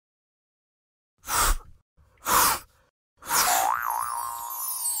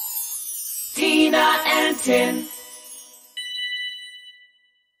Tina and Tin.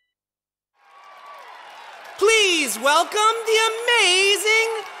 Please welcome the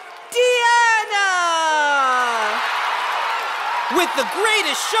amazing DEANNA! With the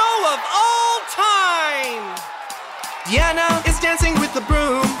greatest show of all time! DEANNA is dancing with the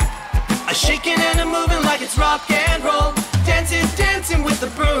broom, a shaking and a moving like it's rock and roll. Dancing, dancing with the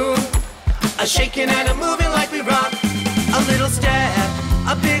broom, a shaking and a moving like we rock. A little step,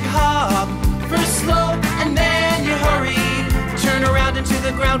 a big hop, first slow and then you hurry. Turn around into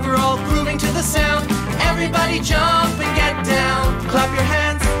the ground, we're all grooving to the sound. Everybody jump and get down. Clap your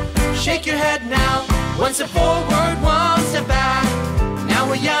hands, shake your head now. One step forward, one step back. Now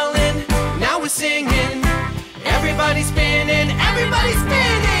we're yelling, now we're singing. Everybody spinning, everybody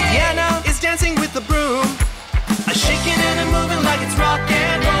spinning. DEANNA is dancing with the broom, a shaking and a moving like it's rock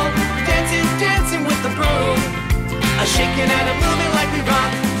and roll. Dancing, dancing with the broom, a shaking and a moving like we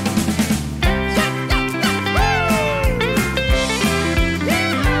rock.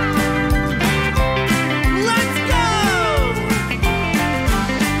 Let's go!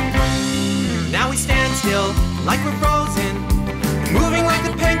 Now we stand still like we're frozen, moving like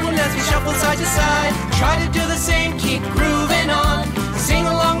the penguin as we shuffle side to side. Try to do the same, keep grooving on. Sing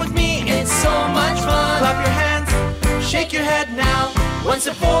along with me, it's so much fun. Clap your hands, shake your head now. One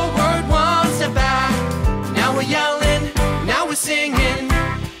step forward, one step back. Now we're yelling, now we're singing.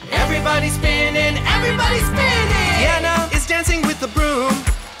 Everybody spinning, everybody spinning. DEANNA is dancing with the broom,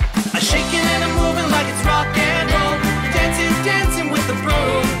 a shaking and a moving like it's rock and roll. Dancing, dancing with the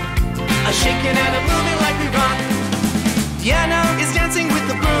broom, a shaking and a moving like we rock. DEANNA is dancing with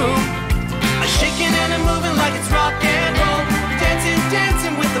the broom, a shaking and a moving like it's rock and roll. Dancing,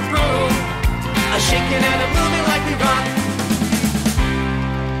 dancing with the broom, a shaking and a moving like we rock.